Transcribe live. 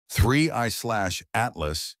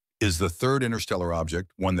3I/Atlas is the third interstellar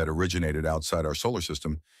object, one that originated outside our solar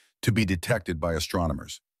system, to be detected by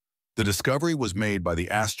astronomers. The discovery was made by the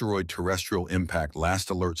Asteroid Terrestrial Impact Last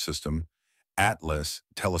Alert System, ATLAS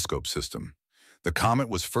telescope system. The comet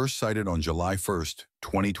was first sighted on July 1,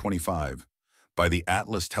 2025, by the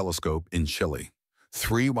ATLAS telescope in Chile.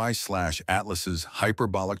 3Y/Atlas's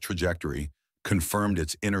hyperbolic trajectory confirmed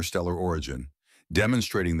its interstellar origin,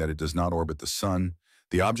 demonstrating that it does not orbit the Sun.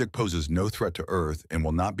 The object poses no threat to Earth and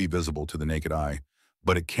will not be visible to the naked eye,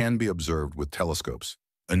 but it can be observed with telescopes.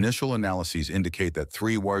 Initial analyses indicate that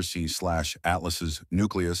 3Y/Atlas's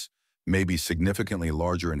nucleus may be significantly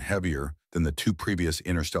larger and heavier than the two previous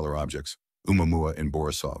interstellar objects, Oumuamua and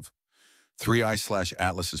Borisov.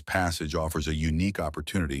 3I/Atlas's passage offers a unique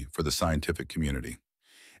opportunity for the scientific community.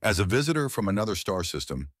 As a visitor from another star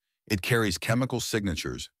system, it carries chemical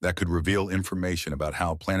signatures that could reveal information about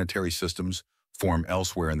how planetary systems form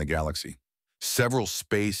elsewhere in the galaxy. Several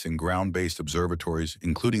space and ground-based observatories,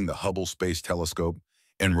 including the Hubble Space Telescope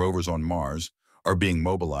and rovers on Mars, are being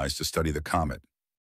mobilized to study the comet.